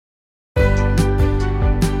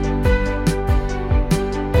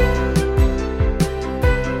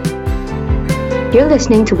You're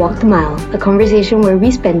listening to Walk the Mile, a conversation where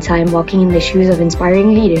we spend time walking in the shoes of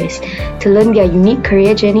inspiring leaders to learn their unique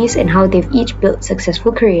career journeys and how they've each built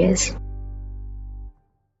successful careers.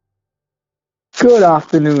 Good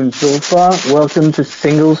afternoon, Zulfa. Welcome to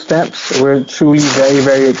Single Steps. We're truly very,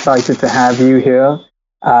 very excited to have you here.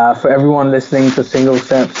 For everyone listening to Single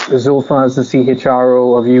Steps, Zulfa is the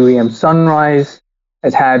CHRO of UEM Sunrise,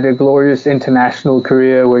 has had a glorious international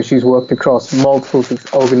career where she's worked across multiple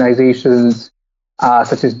organizations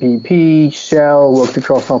such as BP, Shell, worked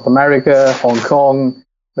across North America, Hong Kong,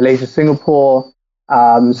 Malaysia, Singapore.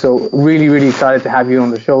 So really, really excited to have you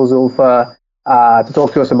on the show, Zulfa, to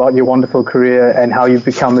talk to us about your wonderful career and how you've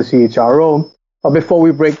become the CHRO. But before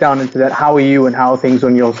we break down into that, how are you and how are things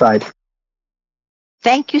on your side?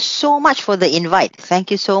 Thank you so much for the invite. Thank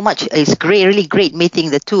you so much. It's great, really great meeting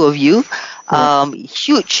the two of you.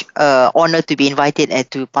 Huge honor to be invited and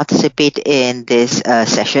to participate in this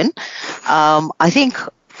session. I think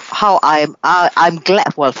how I'm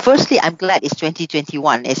glad. Well, firstly, I'm glad it's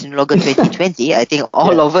 2021. It's no longer 2020. I think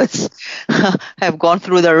all of us have gone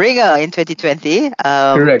through the ringer in 2020.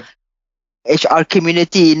 Correct. HR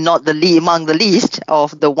community not among the least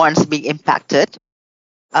of the ones being impacted.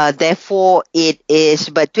 Therefore, it is,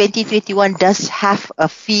 but 2021 does have a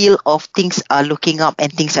feel of things are looking up and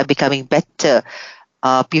things are becoming better.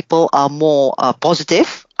 People are more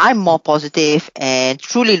positive. I'm more positive and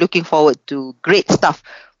truly looking forward to great stuff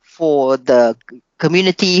for the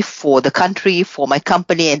community, for the country, for my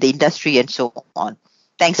company and the industry and so on.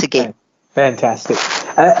 Thanks again. Fantastic.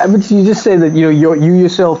 But you just say that you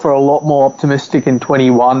yourself are a lot more optimistic in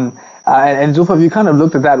 21. And Zulfa, you kind of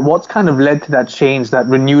looked at that. What's kind of led to that change, that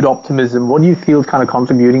renewed optimism? What do you feel is kind of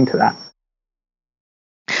contributing to that?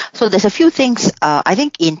 So there's a few things. I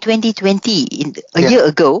think in 2020, a year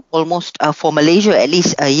ago, almost for Malaysia at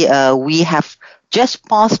least, we have just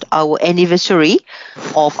passed our anniversary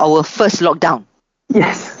of our first lockdown.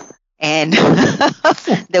 Yes. And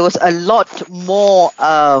there was a lot more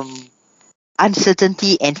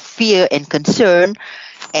uncertainty and fear and concern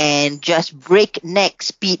and just breakneck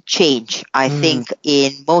speed change. I think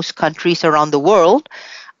in most countries around the world,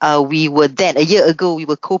 we were then, a year ago, we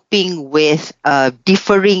were coping with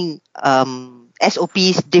differing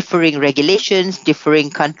SOPs, differing regulations, differing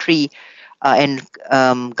country and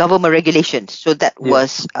government regulations. So that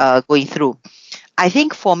was going through. I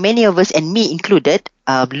think for many of us, and me included,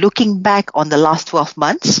 looking back on the last 12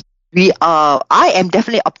 months, I am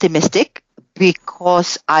definitely optimistic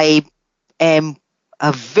because I am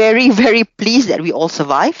very, very pleased that we all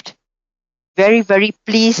survived. Very, very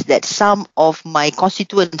pleased that some of my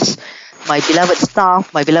constituents, my beloved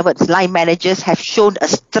staff, my beloved line managers have shown a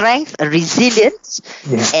strength, a resilience,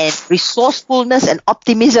 and resourcefulness and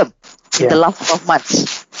optimism in the last 12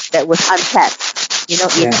 months that was untapped. You know,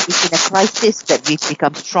 it's in a crisis that we've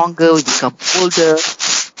become stronger, we become older.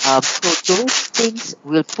 So those things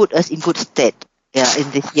will put us in good stead in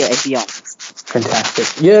this year and beyond.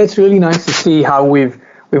 Fantastic. Yeah, it's really nice to see how we've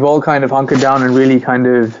all kind of hunkered down and really kind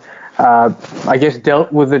of, I guess,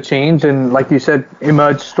 dealt with the change and, like you said,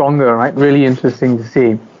 emerged stronger, right? Really interesting to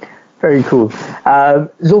see. Very cool.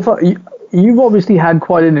 Zulfa, you've obviously had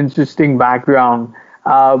quite an interesting background,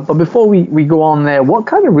 but before we go on there, what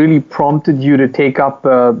kind of really prompted you to take up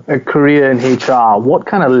a career in HR? What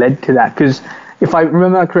kind of led to that? Because if I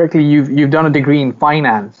remember correctly, you've done a degree in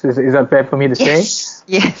finance. Is that fair for me to say?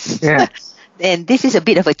 Yes. Yeah. And this is a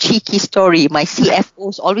bit of a cheeky story. My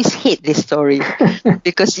CFOs always hate this story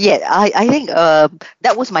because I think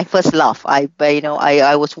that was my first love. I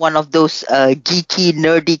was one of those geeky,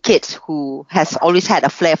 nerdy kids who has always had a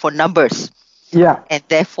flair for numbers. Yeah. And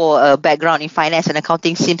therefore, a background in finance and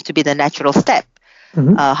accounting seems to be the natural step.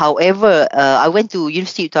 Mm-hmm. However, I went to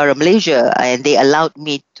University Utara Malaysia and they allowed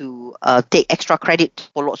me to take extra credit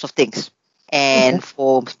for lots of things. And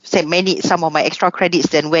for some of my extra credits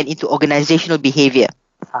then went into organizational behavior.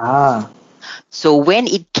 So when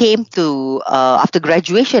it came to after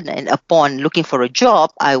graduation and upon looking for a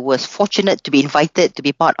job, I was fortunate to be invited to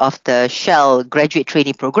be part of the Shell graduate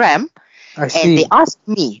training program. I see. And they asked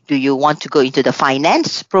me, do you want to go into the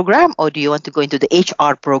finance program or do you want to go into the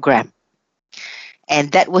HR program?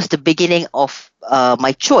 And that was the beginning of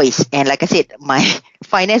my choice. And like I said, my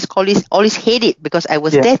finance colleagues always hate it because I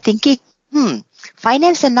was there thinking,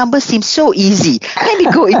 finance and numbers seem so easy. Let me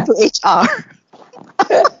go into HR.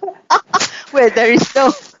 Where there is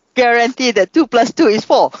no guarantee that 2 + 2 is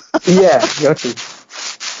 4. Yeah, got you.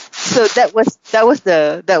 So that was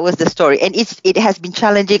the story. And it has been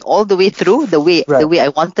challenging all the way through the way I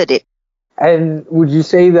wanted it. And would you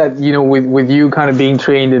say that, with you kind of being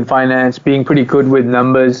trained in finance, being pretty good with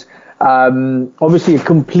numbers, Obviously, a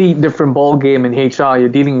complete different ball game in HR. You're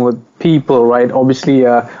dealing with people, right? Obviously,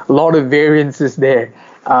 a lot of variances there.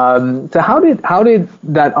 So how did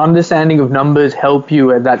that understanding of numbers help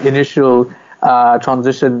you at that initial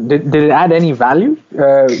transition? Did it add any value?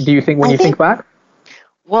 Do you think when I you think back?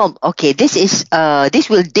 Well, okay, this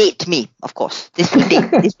will date me, of course. This will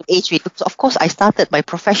age me. Because of course, I started my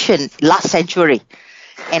profession last century.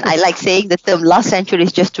 And I like saying the term last century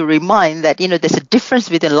is just to remind that, there's a difference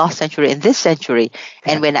between last century and this century.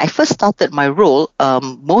 And when I first started my role,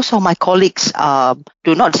 most of my colleagues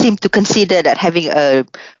do not seem to consider that having a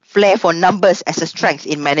flair for numbers as a strength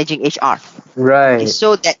in managing HR. Right.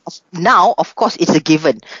 So that now, of course, it's a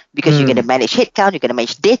given because you're going to manage headcount, you're going to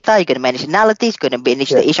manage data, you're going to manage analytics, you're going to manage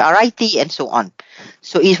the HRIT and so on.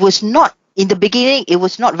 So it was not, in the beginning, it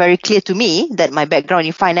was not very clear to me that my background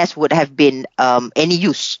in finance would have been any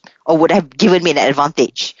use or would have given me an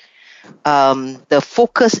advantage. The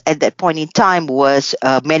focus at that point in time was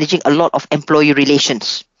managing a lot of employee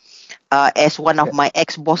relations. As one of my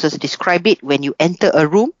ex-bosses described it, when you enter a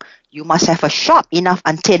room, you must have a sharp enough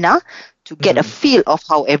antenna to get a feel of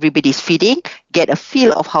how everybody's feeling, get a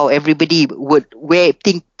feel of how everybody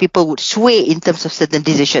people would sway in terms of certain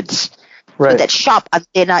decisions. Right. So that sharp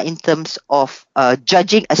antenna in terms of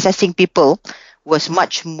judging, assessing people was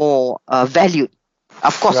much more valued.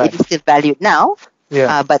 Of course, it is still valued now.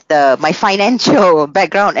 Yeah. But my financial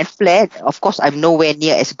background and flair, of course, I'm nowhere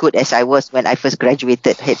near as good as I was when I first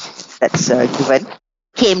graduated. That's given.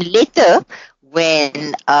 Came later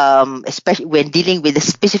when, especially when dealing with the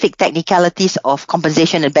specific technicalities of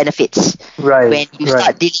compensation and benefits. Right. When you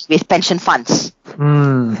start dealing with pension funds.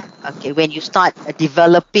 Okay. When you start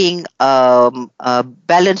developing a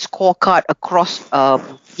balanced scorecard across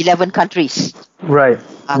 11 countries. Right.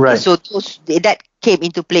 Right. So that came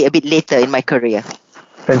into play a bit later in my career.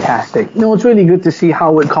 Fantastic. It's really good to see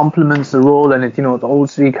how it complements the role, and it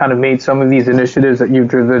also kind of made some of these initiatives that you've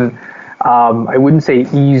driven, I wouldn't say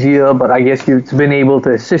easier, but I guess it's been able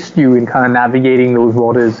to assist you in kind of navigating those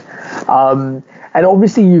waters. And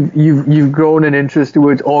obviously you've grown an interest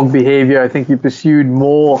towards org behavior. I think you pursued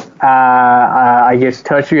more,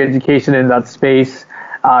 tertiary education in that space.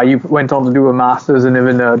 You went on to do a master's and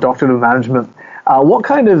even a doctorate of management. What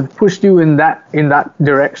kind of pushed you in that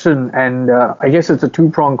direction? And I guess it's a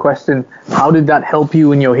two-pronged question. How did that help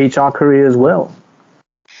you in your HR career as well?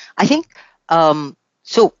 I think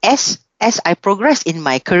so. As I progressed in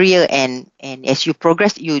my career, and as you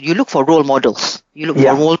progress, you look for role models. You look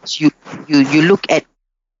for roles. You look at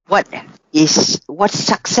what is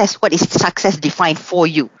success defined for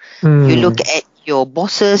you. You look at your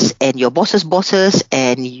bosses and your bosses' bosses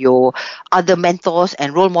and your other mentors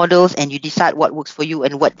and role models, and you decide what works for you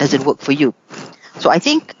and what doesn't work for you. So I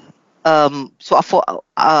think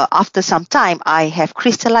after some time, I have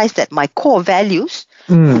crystallized that my core values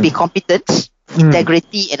would be competence,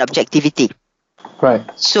 integrity, and objectivity. Right.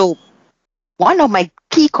 So one of my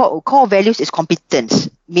key core values is competence,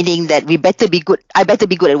 meaning that I better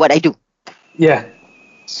be good at what I do. Yeah.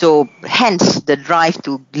 So hence the drive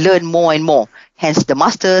to learn more and more, hence the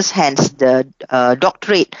masters, hence the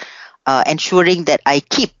doctorate, ensuring that I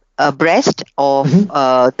keep abreast of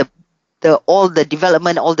all the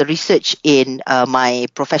development, all the research in my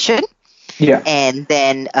profession. Yeah. And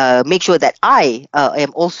then make sure that I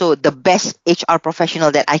am also the best HR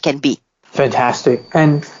professional that I can be. Fantastic.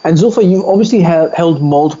 And Zulfa, you obviously held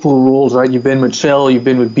multiple roles, right? You've been with Shell, you've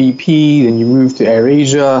been with BP, then you moved to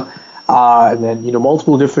AirAsia. And then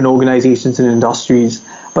multiple different organizations and industries.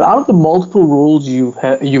 But out of the multiple roles you've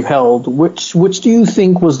held, which do you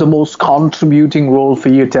think was the most contributing role for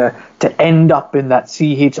you to end up in that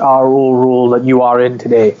CHRO role that you are in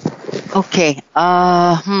today? Okay.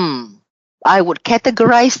 I would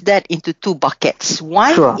categorize that into two buckets.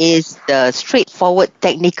 One is the straightforward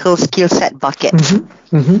technical skill set bucket.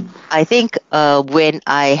 I think when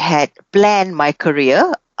I had planned my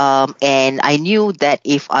career, and I knew that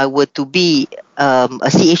if I were to be a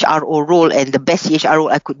CHRO role and the best CHRO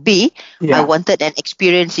I could be, I wanted an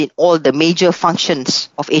experience in all the major functions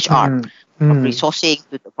of HR, from resourcing,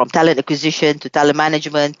 from talent acquisition to talent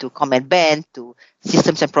management to comm and ben to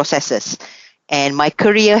systems and processes. And my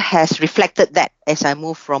career has reflected that as I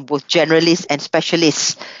moved from both generalist and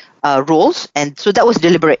specialist roles. And so that was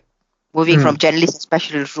deliberate, moving from generalist and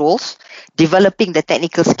specialist roles, developing the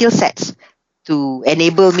technical skill sets to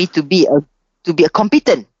enable me to be a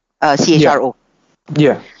competent CHRO.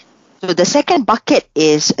 Yeah. So the second bucket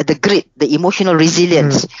is the grit, the emotional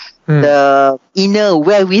resilience, the inner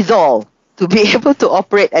wherewithal to be able to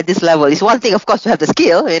operate at this level. It's one thing, of course, to have the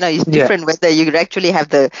skill. It's different whether you actually have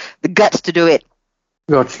the guts to do it.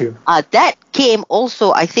 Got you. That came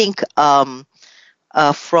also, I think, from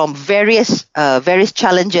various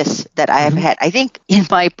challenges that I have had. I think in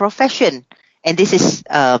my profession, and this is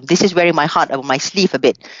wearing my heart on my sleeve a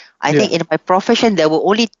bit. I think in my profession there were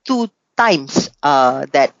only 2 times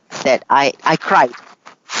that I cried.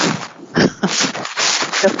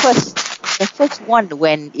 The first one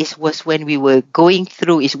was when we were going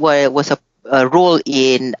through was a role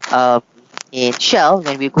in Shell,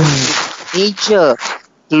 when we were going through major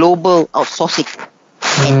global outsourcing.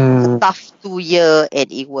 And it was a tough 2 year,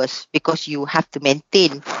 and it was because you have to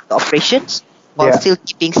maintain the operations while still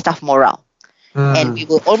keeping staff morale. And we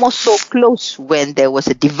were almost so close when there was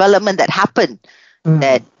a development that happened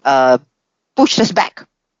that pushed us back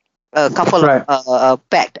a couple of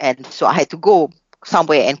back, and so I had to go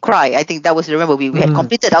somewhere and cry. I think that was, remember, we had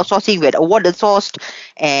completed outsourcing, we had awarded sourced,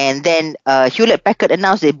 and then Hewlett Packard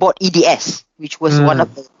announced they bought EDS, which was one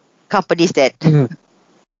of the companies that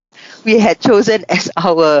we had chosen as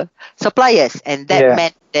our suppliers, and that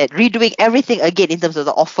meant that redoing everything again in terms of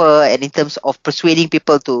the offer and in terms of persuading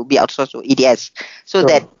people to be outsourced to EDS. So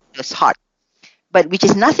that was hard, but which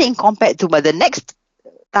is nothing compared to the next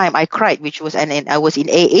time I cried, which was and I was in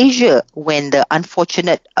Asia when the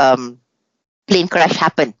unfortunate plane crash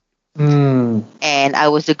happened, and I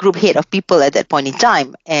was the group head of people at that point in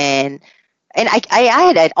time, and I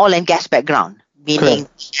had an oil and gas background, meaning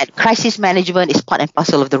that crisis management is part and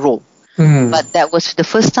parcel of the role. But that was the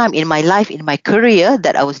first time in my life, in my career,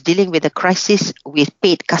 that I was dealing with a crisis with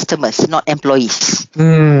paid customers, not employees.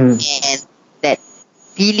 And that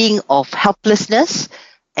feeling of helplessness,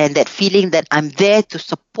 and that feeling that I'm there to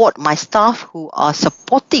support my staff who are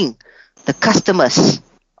supporting the customers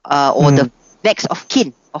or the next of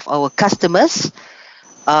kin of our customers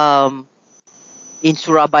in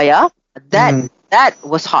Surabaya, that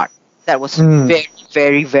was hard. That was very,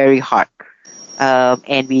 very, very hard.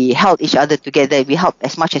 And we held each other together. We helped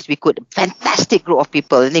as much as we could. Fantastic group of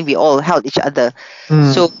people. And then we all held each other.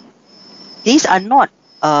 So these are not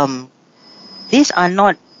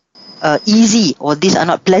easy, or these are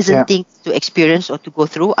not pleasant things to experience or to go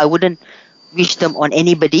through. I wouldn't wish them on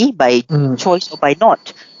anybody by choice or by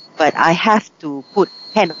not. But I have to put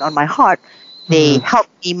hand on my heart. They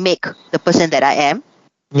helped me make the person that I am.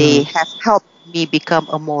 They have helped me become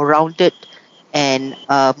a more rounded and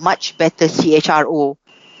much better CHRO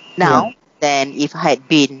now than if I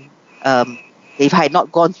had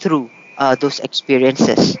not gone through those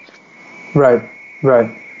experiences. Right.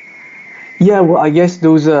 Yeah, well, I guess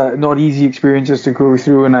those are not easy experiences to go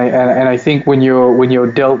through, and I think when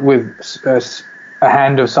you're dealt with a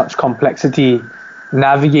hand of such complexity,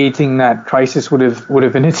 navigating that crisis would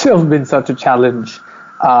have in itself been such a challenge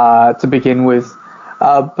to begin with.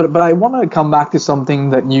 But I want to come back to something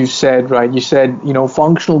that you said, right? You said,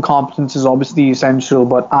 functional competence is obviously essential,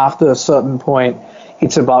 but after a certain point,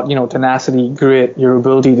 it's about, tenacity, grit, your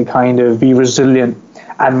ability to kind of be resilient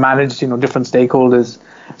and manage, different stakeholders.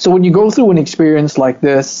 So when you go through an experience like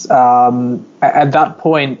this, at that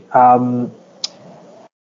point,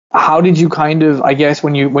 how did you kind of, I guess,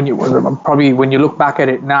 when you look back at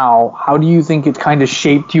it now, how do you think it kind of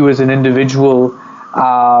shaped you as an individual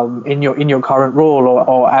in your current role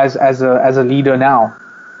or as a leader now?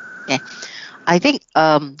 Yeah. I think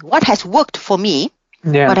what has worked for me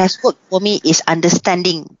is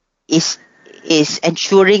understanding, is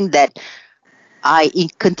ensuring that I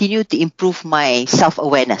continue to improve my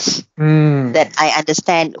self-awareness, that I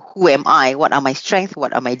understand who am I, what are my strengths,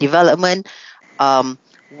 what are my development,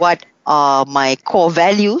 what are my core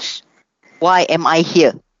values, why am I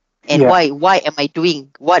here, and why am I doing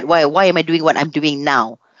why am I doing what I'm doing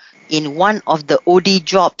now. In one of the OD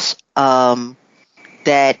jobs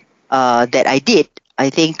that I did, I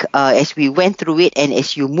think as we went through it, and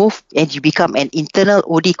as you move and you become an internal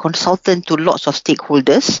OD consultant to lots of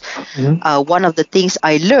stakeholders, one of the things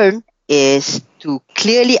I learned is to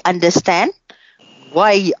clearly understand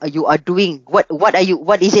why you are doing what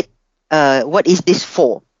is this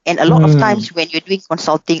for. And a lot of times when you're doing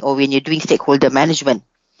consulting or when you're doing stakeholder management,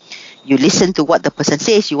 you listen to what the person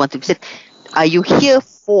says. You want to listen. Are you here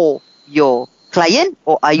for your client,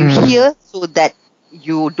 or are you here so that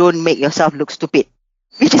you don't make yourself look stupid?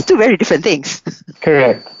 Which is two very different things.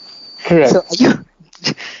 Correct.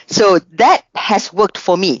 So that has worked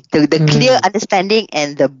for me. The clear understanding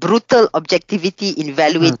and the brutal objectivity in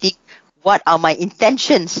evaluating what are my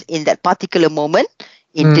intentions in that particular moment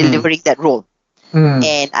in delivering that role.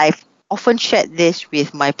 And I've often shared this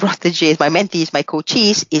with my proteges, my mentees, my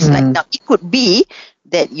coachees. Is like, now it could be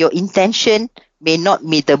that your intention may not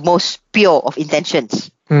be the most pure of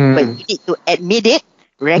intentions, but you need to admit it,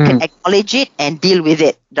 acknowledge it and deal with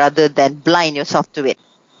it rather than blind yourself to it.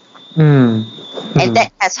 And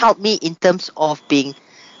that has helped me in terms of dealing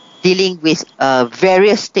with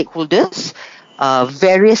various stakeholders,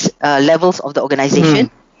 various levels of the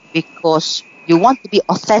organization, because you want to be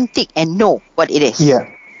authentic and know what it is. Yeah,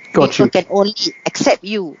 People can only accept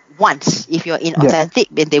you once. If you're inauthentic,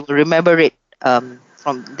 then they will remember it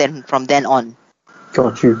from then on.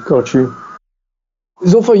 Got you.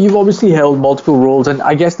 Zulfa, you've obviously held multiple roles, and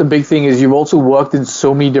I guess the big thing is you've also worked in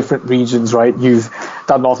so many different regions, right? You've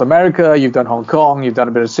done North America, you've done Hong Kong, you've done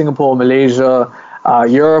a bit of Singapore, Malaysia,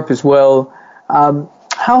 Europe as well.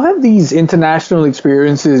 How have these international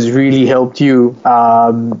experiences really helped you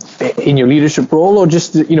in your leadership role, or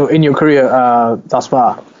just in your career thus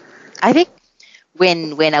far? I think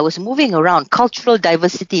when I was moving around, cultural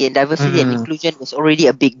diversity and inclusion was already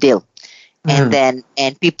a big deal. And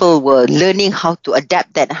people were learning how to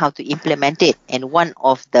adapt that, how to implement it. And one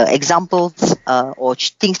of the examples or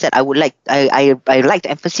things that I like to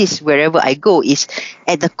emphasize wherever I go is,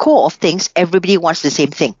 at the core of things, everybody wants the same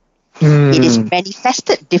thing. It is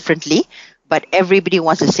manifested differently, but everybody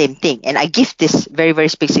wants the same thing. And I give this very, very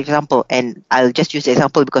specific example, and I'll just use the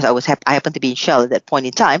example because I happened to be in Shell at that point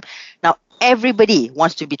in time. Now, everybody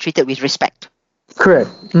wants to be treated with respect. Correct.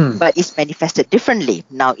 But it's manifested differently.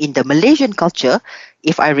 Now, in the Malaysian culture,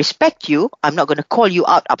 if I respect you, I'm not going to call you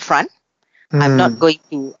out up front. I'm not going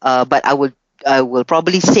to, but I will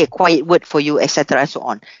probably say a quiet word for you, etc. and so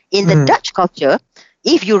on. In the Dutch culture,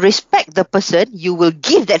 if you respect the person, you will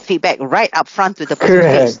give that feedback right up front to the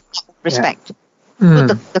person's face. Respect.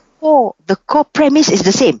 So the core premise is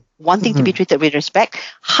the same. Wanting to be treated with respect.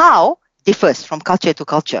 How differs from culture to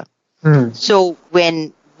culture. So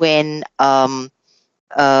when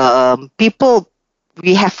people,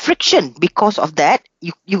 we have friction because of that,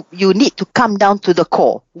 you need to come down to the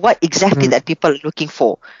core. What exactly that people are looking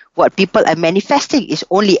for? What people are manifesting is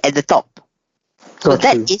only at the top. So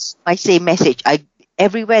that is my same message.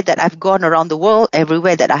 Everywhere that I've gone around the world,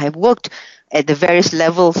 everywhere that I have worked at the various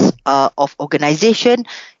levels of organization,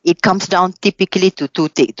 it comes down typically to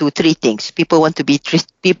three things. People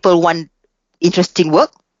want interesting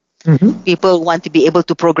work. People want to be able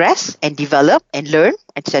to progress and develop and learn,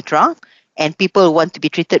 etc. And people want to be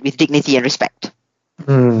treated with dignity and respect.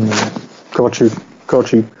 Got you.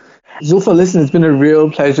 Zulfa, listen, it's been a real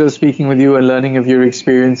pleasure speaking with you and learning of your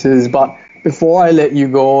experiences. But before I let you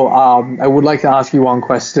go, I would like to ask you one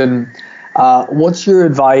question. What's your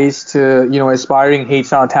advice to aspiring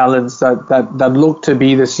HR talents that look to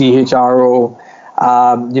be the CHRO,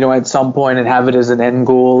 at some point and have it as an end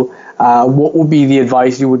goal? What would be the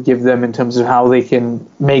advice you would give them in terms of how they can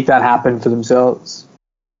make that happen for themselves?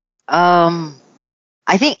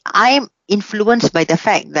 I think I'm influenced by the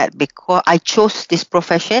fact that because I chose this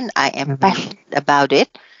profession, I am passionate about it.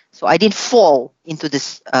 So I didn't fall into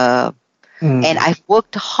this, and I've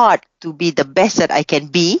worked hard to be the best that I can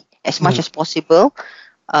be as much as possible,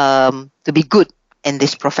 to be good in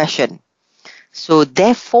this profession. So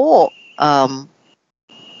therefore, and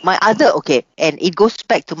it goes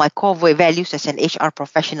back to my core values as an HR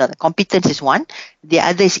professional. Competence is one. The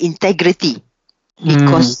other is integrity,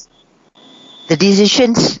 because the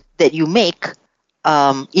decisions that you make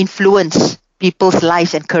influence people's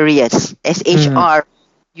lives and careers. As HR,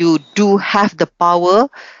 you do have the power,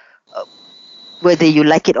 whether you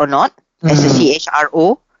like it or not, as a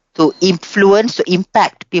CHRO, to influence, to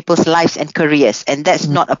impact people's lives and careers. And that's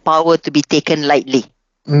not a power to be taken lightly.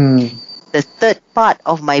 The third part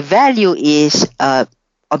of my value is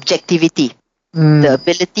objectivity, the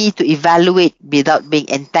ability to evaluate without being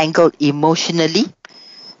entangled emotionally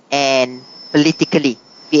and politically,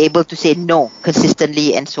 be able to say no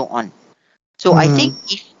consistently and so on. So I think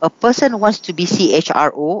if a person wants to be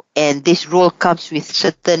CHRO and this role comes with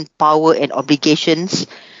certain power and obligations,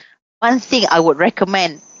 one thing I would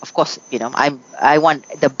recommend, of course, I want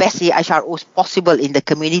the best CHROs possible in the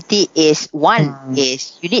community, is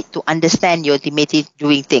you need to understand your teammates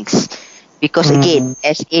doing things, because again,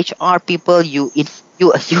 as HR people, you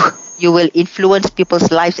will influence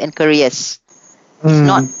people's lives and careers.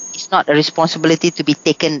 It's not a responsibility to be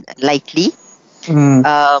taken lightly,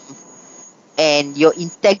 and your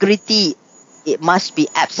integrity, it must be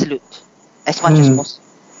absolute as much as possible.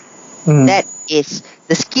 That is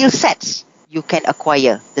the skill sets you can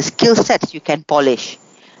acquire, the skill sets you can polish,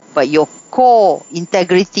 but your core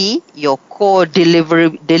integrity, your core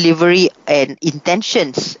delivery and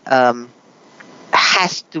intentions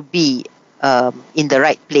has to be in the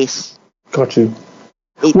right place. Got you.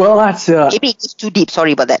 That's maybe it's too deep.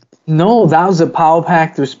 Sorry about that. No, that was a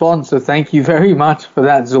power-packed response. So thank you very much for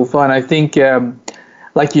that, Zulfa. And I think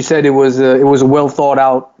like you said, it was a well thought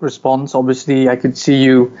out response. Obviously, I could see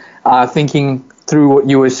you thinking through what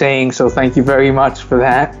you were saying. So thank you very much for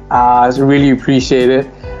that. I really appreciate it.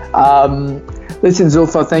 Listen,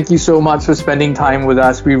 Zulfa, thank you so much for spending time with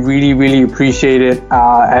us. We really, really appreciate it.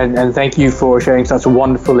 And thank you for sharing such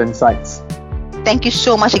wonderful insights. Thank you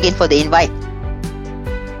so much again for the invite.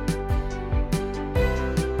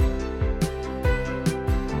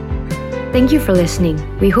 Thank you for listening.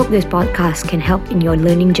 We hope this podcast can help in your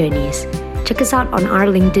learning journeys. Check us out on our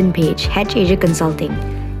LinkedIn page, Hatch Asia Consulting.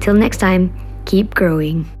 Till next time, keep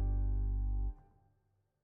growing.